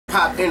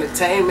Pop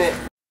entertainment.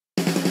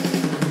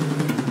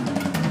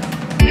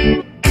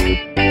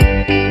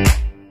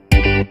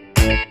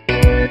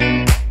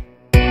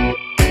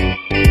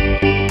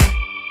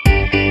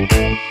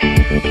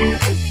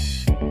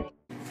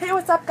 Hey,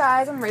 what's up,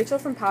 guys? I'm Rachel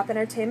from Pop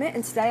Entertainment,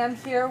 and today I'm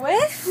here with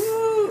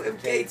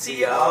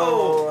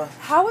MKTO.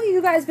 How have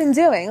you guys been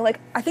doing? Like,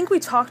 I think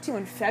we talked to you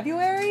in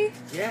February.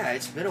 Yeah,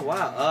 it's been a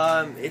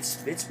while.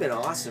 It's been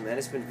awesome, man.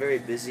 It's been very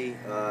busy.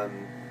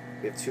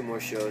 We have 2 more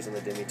shows on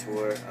the Demi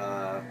tour.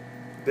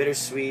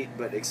 Bittersweet,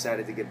 but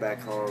excited to get back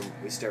home.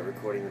 We start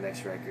recording the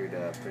next record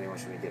pretty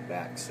much when we get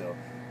back. So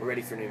we're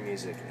ready for new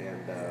music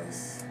and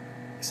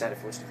excited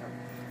for what's to come.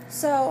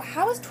 So,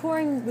 how has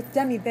touring with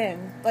Demi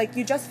been? Like,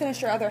 you just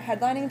finished your other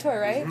headlining tour,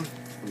 right?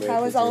 Mm-hmm.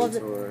 How was all of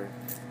it?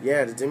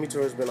 Yeah, the Demi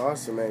tour has been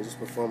awesome, man. Just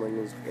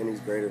performing in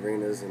these great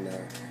arenas and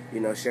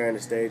sharing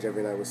the stage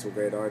every night with some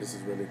great artists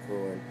is really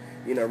cool. And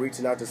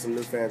reaching out to some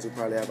new fans who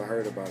probably haven't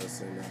heard about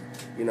us.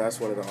 And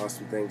that's one of the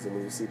awesome things. And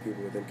when you see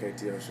people with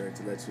MKTO shirts,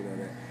 to let you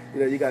know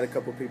that you got a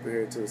couple people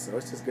here too. So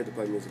it's just good to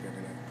play music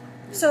every night.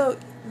 So,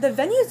 the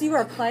venues you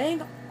are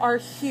playing are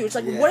huge.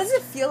 Like, what does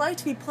it feel like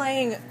to be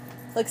playing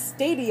like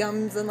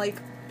stadiums and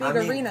like big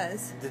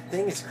arenas? The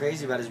thing that's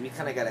crazy about it is we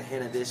kind of got a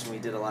hint of this when we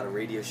did a lot of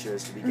radio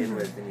shows to begin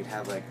with, and you'd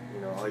have like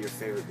all your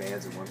favorite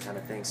bands in one kind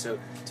of thing. So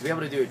to be able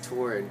to do a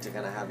tour and to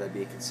kind of have that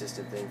be a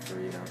consistent thing for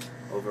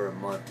over a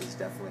month is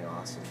definitely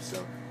awesome.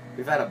 So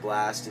we've had a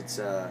blast.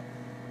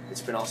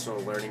 It's been also a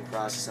learning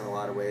process in a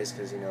lot of ways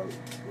because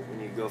when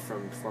you go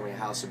from performing a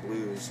House of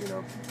Blues,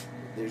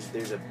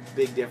 there's a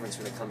big difference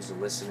when it comes to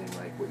listening,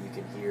 like what you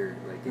can hear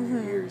like in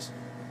your ears.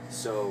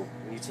 So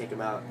when you take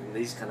them out in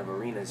these kind of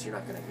arenas, you're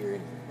not going to hear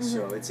anything.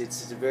 So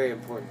it's a very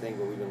important thing,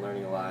 but we've been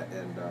learning a lot,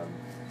 and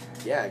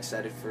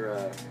excited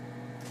for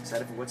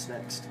what's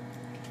next.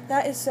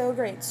 That is so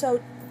great.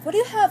 So, what do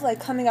you have like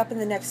coming up in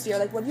the next year?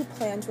 Like, what do you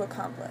plan to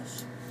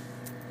accomplish?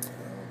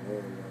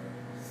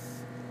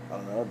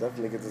 I'll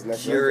definitely get this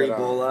next Cure record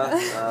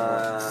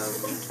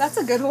Ebola. That's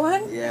a good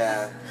one.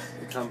 Yeah,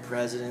 become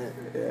president.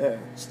 Yeah.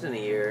 Just in a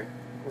year.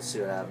 We'll see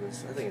what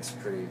happens. I think it's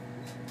pretty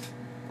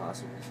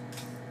possible.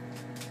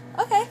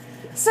 Okay,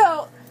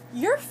 so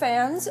your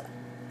fans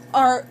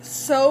are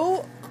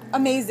so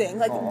amazing.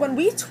 Like when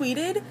we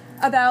tweeted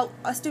about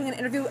us doing an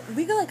interview,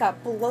 we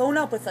got blown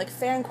up with like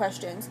fan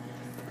questions.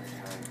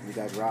 You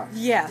guys rock.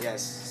 Yeah.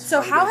 Yes.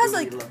 So how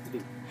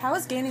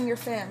has gaining your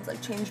fans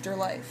like changed your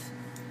life?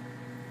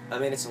 I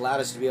mean, it's allowed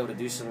us to be able to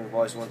do something we've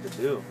always wanted to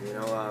do.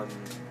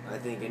 I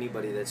think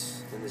anybody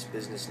that's in this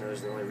business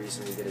knows the only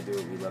reason we get to do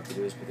what we love to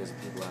do is because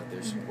of people out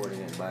there supporting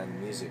it and buying the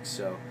music.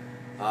 So.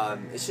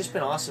 It's just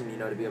been awesome,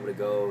 to be able to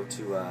go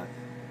to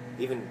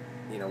even,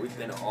 we've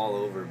been all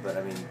over, but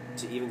I mean,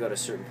 to even go to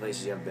certain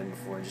places you haven't been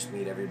before and just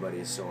meet everybody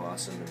is so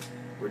awesome. And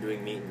we're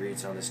doing meet and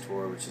greets on this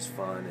tour, which is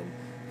fun, and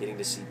getting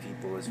to see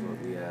people is what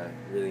we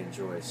really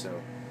enjoy.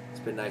 So it's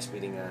been nice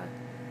meeting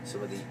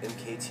some of the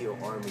MKTO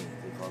Army,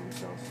 they call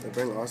themselves. They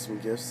bring awesome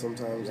gifts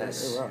sometimes.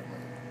 Yes. They rock, man.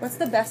 What's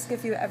the best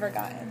gift you've ever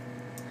gotten?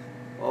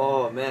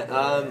 Oh, man.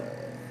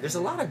 There's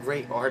a lot of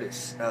great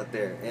artists out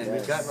there, and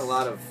we've gotten a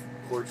lot of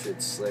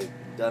portraits, like,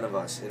 done of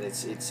us, and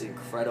it's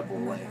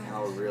incredible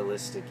how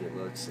realistic it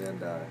looks,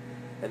 and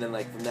then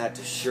like from that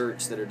to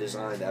shirts that are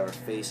designed to have our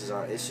faces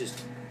on.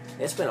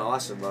 It's been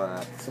awesome.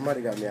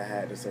 Somebody got me a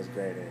hat that says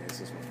 "Great A." It's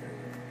just my favorite.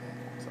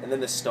 And then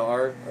the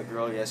star, a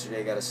girl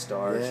yesterday got a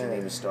star. She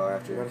named a star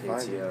after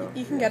MKTO.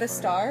 You can get a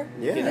star?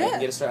 Yeah. You can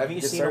get a star. Haven't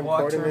you seen her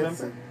walk to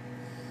remember?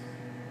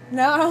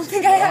 No, I don't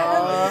think I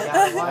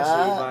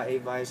have. He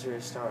buys her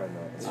a star in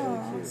that. It's really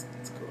cute.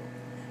 It's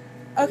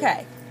cool.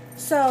 Okay.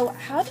 So,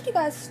 how did you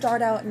guys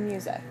start out in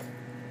music?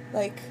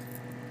 Like,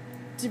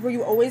 were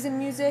you always in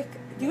music?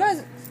 You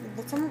guys,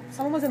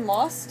 someone was in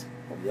Lost?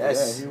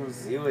 Yes, yeah,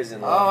 he was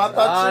in Lost. Lost.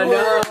 Oh, I thought you were.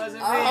 No, it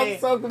wasn't me. I'm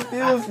so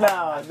confused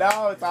now.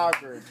 Now it's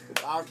awkward.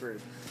 It's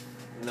awkward.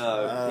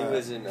 No, he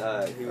was in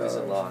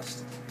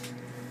Lost.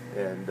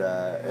 And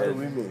how did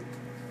we meet?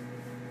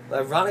 The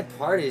ironic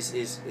part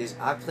is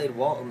I played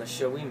Walt on the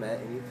show we met,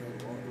 and you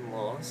played Walt in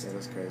Lost. Yeah,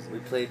 that's crazy. We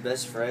played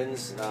best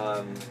friends.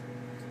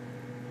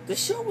 The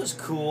show was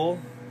cool.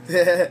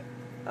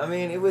 I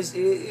mean, it was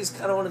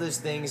kind of one of those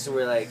things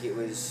where like it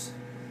was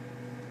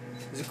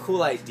a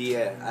cool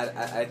idea.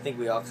 I think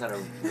we all kind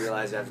of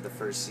realized after the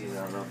first season,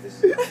 I don't know if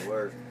this is gonna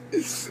work,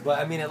 but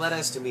I mean, it led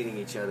us to meeting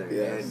each other,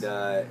 and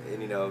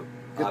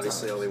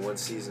obviously only one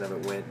season of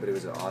it went, but it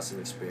was an awesome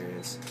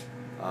experience.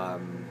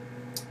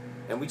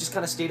 And we just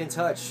kind of stayed in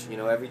touch.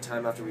 Every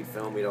time after we'd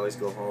film, we'd always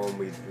go home.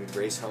 We'd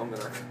race home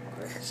in our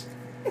cars.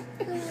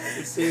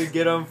 So you'd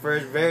get home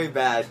first, very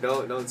bad.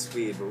 Don't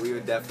speed, but we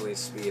would definitely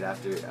speed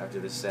after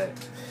the set.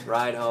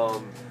 Ride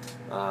home,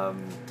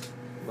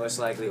 most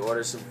likely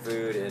order some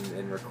food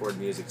and record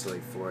music till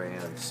like 4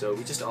 a.m. So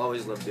we just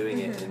always loved doing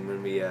it. And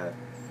when we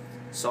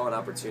saw an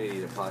opportunity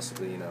to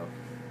possibly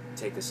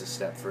take this a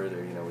step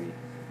further, we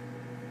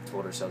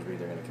told ourselves we're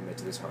either going to commit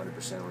to this 100%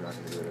 or we're not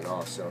going to do it at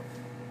all. So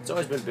it's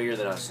always been bigger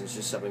than us, and it's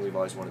just something we've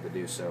always wanted to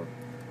do. So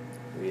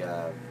we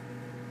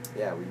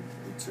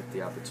took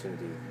the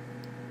opportunity.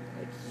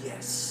 Like,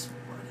 yes,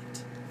 want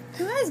it.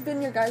 Who has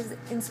been your guys'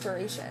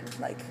 inspiration,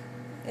 like,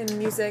 in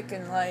music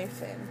and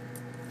life and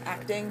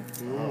acting?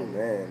 Oh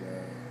man,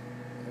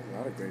 a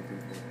lot of great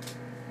people.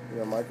 You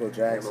know, Michael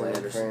Jackson,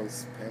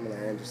 Prince, Pamela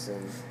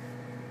Anderson,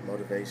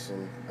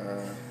 motivation.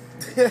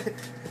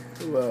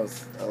 Who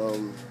else?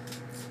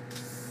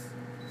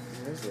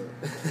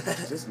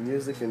 Just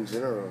music in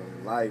general,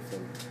 life,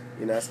 and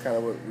you know that's kind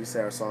of what we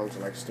say. Our songs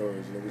are like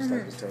stories. You know, we just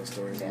like to tell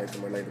stories and make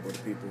them relatable to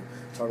people.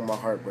 Talking about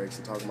heartbreaks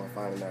and talking about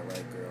finding that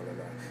right girl and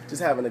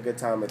just having a good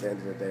time at the end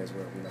of the day as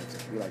well.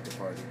 We like to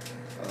party.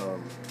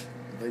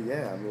 But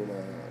yeah, I mean,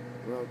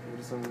 what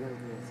are some of the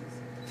influences?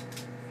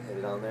 Hit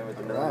it on there with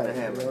the middle of the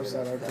hammer. You know,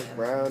 shout out Chris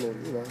Brown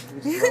and you know,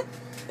 we just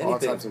all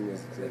types of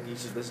music. I think you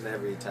should listen to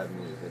every type of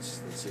music.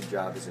 That's your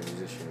job as a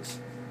musician.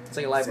 It's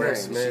like a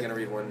librarian. You're going to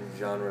read one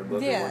genre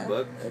book or one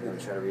book. You're going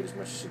to try to read as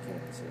much as you can.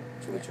 So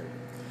it's really true.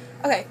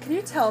 Okay, can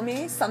you tell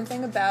me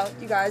something about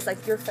you guys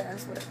like your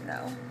fans wouldn't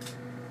know?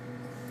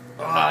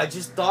 Oh, I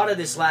just thought of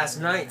this last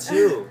night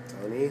too.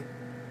 Tony.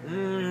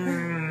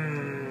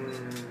 I'm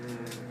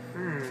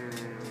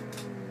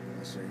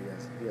sure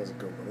he has a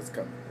good one. It's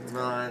coming.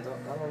 No, I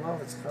don't know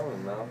if it's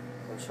coming, Mel.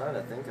 I'm trying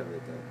to think of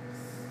it though.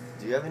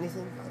 Do you have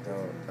anything? I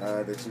don't.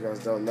 That you guys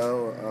don't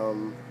know.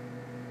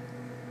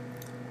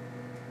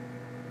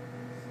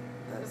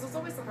 This is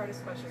always the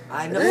hardest question.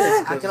 I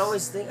know. I can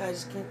always think. I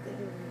just can't think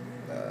of it.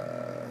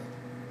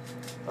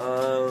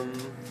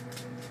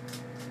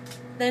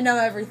 They know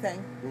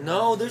everything.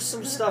 No, there's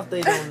some stuff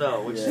they don't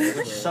know, which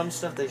some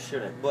stuff they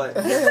shouldn't. But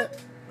I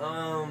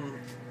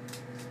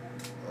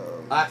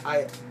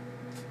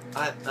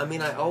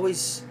mean, I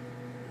always,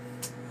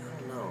 I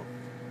don't know.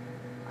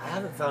 I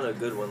haven't found a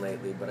good one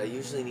lately, but I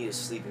usually need a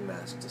sleeping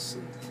mask to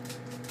sleep.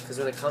 Because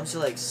when it comes to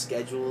like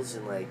schedules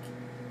and like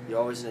you're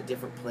always in a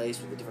different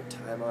place with a different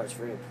time hour, it's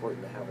very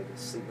important to have like a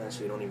sleep mask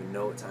so you don't even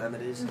know what time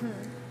it is.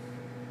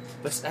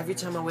 But every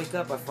time I wake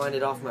up, I find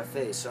it off my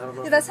face, so I don't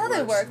know. Yeah, that's how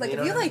they work. Like, you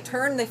if you like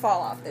turn, they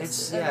fall off. It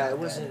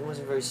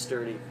wasn't very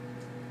sturdy.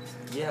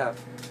 Yeah,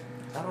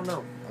 I don't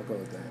know. I'll go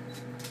with that.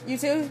 You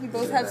too? You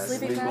both have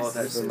sleeping masks? We both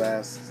have sleeping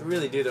masks. We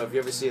really do, though. If you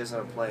ever see us on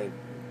a plane,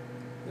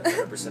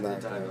 100% of the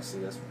time you'll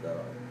see us with that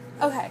on.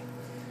 Okay.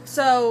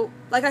 So,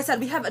 like I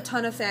said, we have a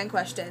ton of fan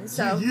questions,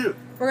 so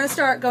we're going to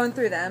start going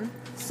through them.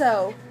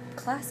 So,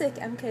 classic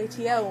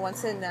MKTO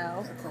wants to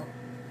know.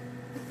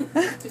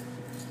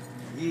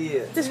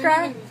 Yeah.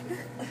 Describe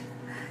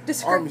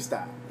Army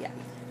style. Yeah.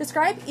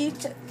 Describe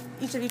each of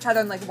each other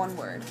in like one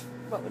word.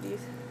 What would you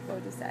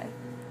say?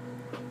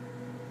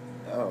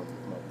 Oh,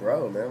 my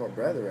bro, man, my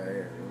brother right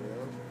here. You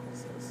know.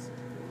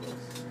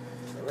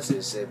 I'm gonna say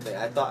the same thing.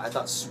 I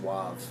thought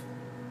suave.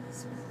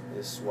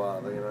 Is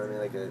suave. You know what I mean?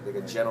 Like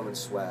a gentleman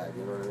swag.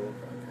 You know what I mean?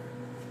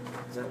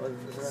 Is that right?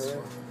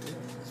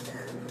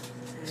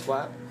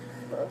 Suave.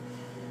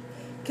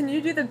 Can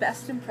you do the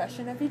best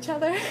impression of each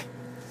other?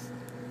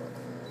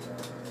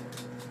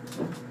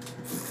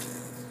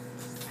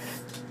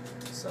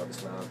 Sub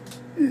smile.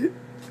 How's it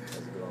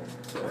going?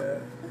 Yeah.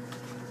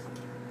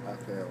 I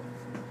fail.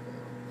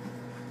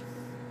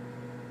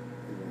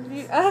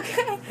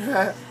 Okay.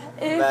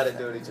 We're bad at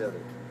doing each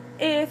other.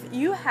 If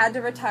you had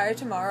to retire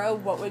tomorrow,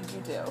 what would you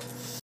do?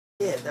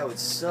 Yeah, that would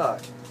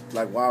suck.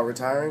 Like while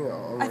retiring or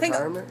on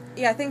retirement?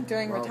 Yeah, I think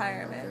during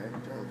retirement. Okay,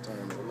 during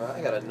retirement. Well,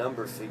 I got a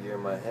number figure in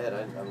my head.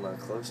 I'm not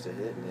close to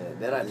hitting it.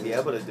 Then I'd be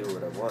able to do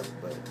what I want.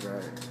 But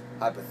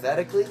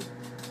hypothetically,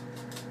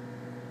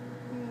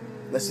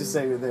 let's just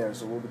say you're there.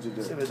 So what would you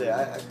do? Say we're there.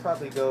 I'd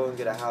probably go and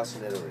get a house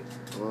in Italy.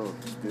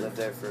 Live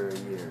there for a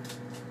year,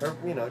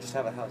 or just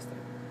have a house there.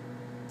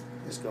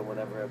 Just go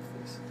whenever I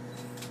please.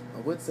 I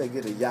would say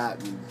get a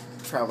yacht and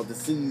travel the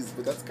seas,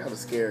 but that's kind of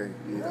scary,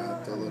 you know,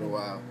 after a little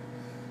while.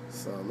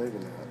 So maybe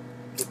not.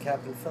 Get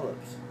Captain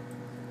Phillips.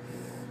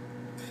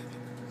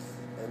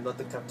 I'm not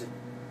the captain.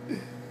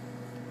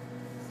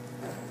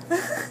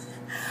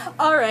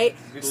 All right.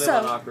 We live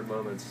on awkward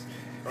moments.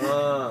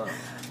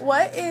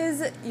 What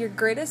is your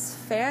greatest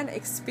fan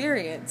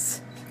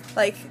experience?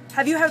 Like,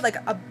 have you had like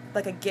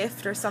a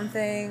gift or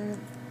something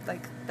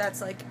like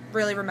that's like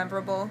really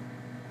memorable?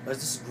 Is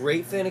this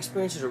great fan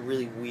experiences or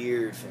really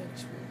weird fan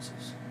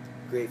experiences?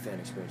 Great fan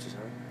experiences,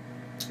 huh?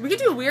 We could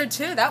do weird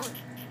too. That would.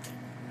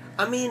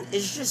 I mean,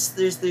 it's just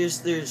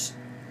there's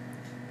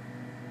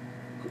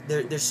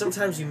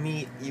sometimes you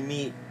meet,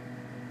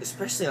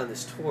 especially on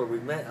this tour.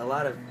 We've met a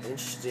lot of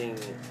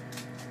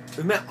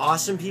we met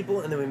awesome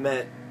people, and then we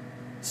met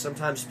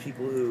sometimes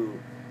people who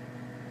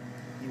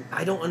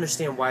I don't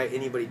understand why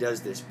anybody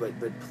does this, but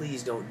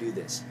please don't do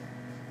this.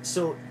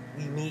 So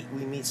we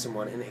meet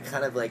someone, and it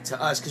kind of like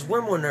to us, because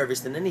we're more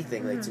nervous than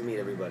anything, like to meet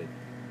everybody.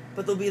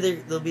 But they'll be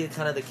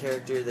kind of the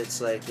character that's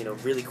like, you know,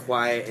 really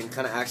quiet and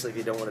kind of acts like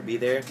they don't want to be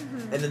there.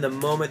 And then the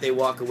moment they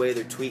walk away,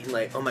 they're tweeting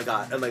like, oh my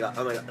god,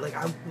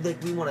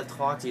 like we want to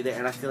talk to you there.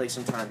 And I feel like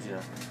sometimes, you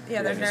know,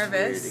 yeah, they're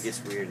nervous. It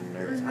gets weird and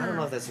nervous. I don't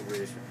know if that's the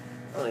weirdest.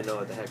 I don't really know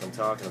what the heck I'm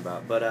talking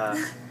about.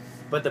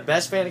 But the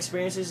best fan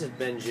experiences have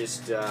been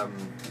just,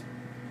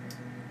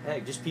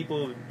 just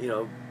people, you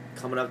know,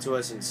 coming up to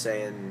us and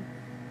saying,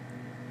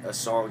 a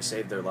song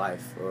saved their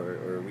life,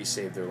 or we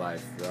saved their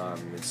life,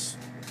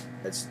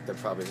 that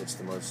probably hits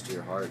the most to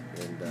your heart,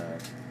 and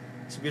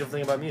it's a beautiful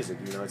thing about music.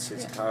 You know, it's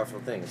a powerful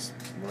thing. It's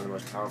one of the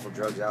most powerful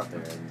drugs out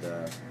there, and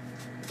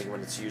I think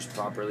when it's used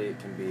properly, it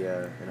can be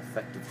an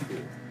effective tool.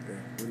 Yeah,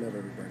 we love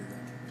everybody though.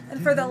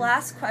 And for the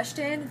last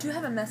question, do you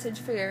have a message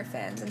for your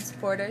fans and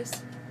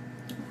supporters?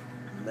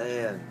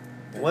 Man,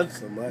 Thank you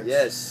so much.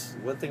 Yes,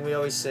 one thing we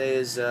always say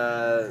is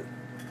there's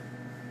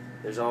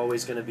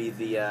always going to be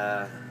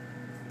the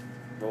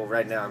well,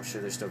 right now I'm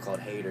sure they're still called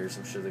haters.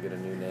 I'm sure they'll get a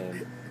new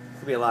name.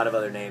 Could be a lot of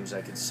other names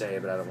I could say,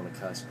 but I don't want to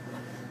cuss.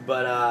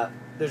 But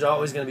there's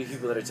always going to be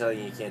people that are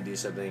telling you can't do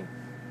something.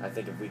 I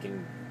think if we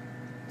can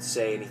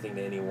say anything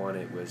to anyone,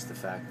 it was the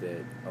fact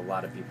that a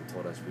lot of people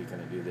told us we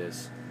couldn't do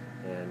this,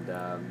 and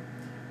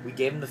we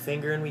gave them the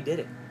finger and we did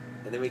it,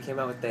 and then we came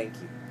out with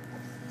thank you.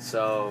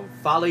 So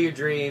follow your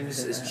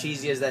dreams, as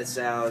cheesy as that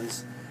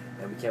sounds,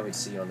 and we can't wait to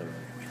see you on the road,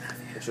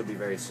 which will be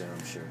very soon,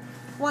 I'm sure.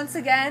 Once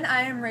again,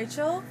 I am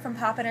Rachel from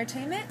Pop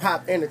Entertainment.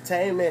 Pop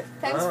Entertainment.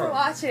 Thanks for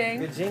watching.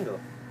 Good jingle.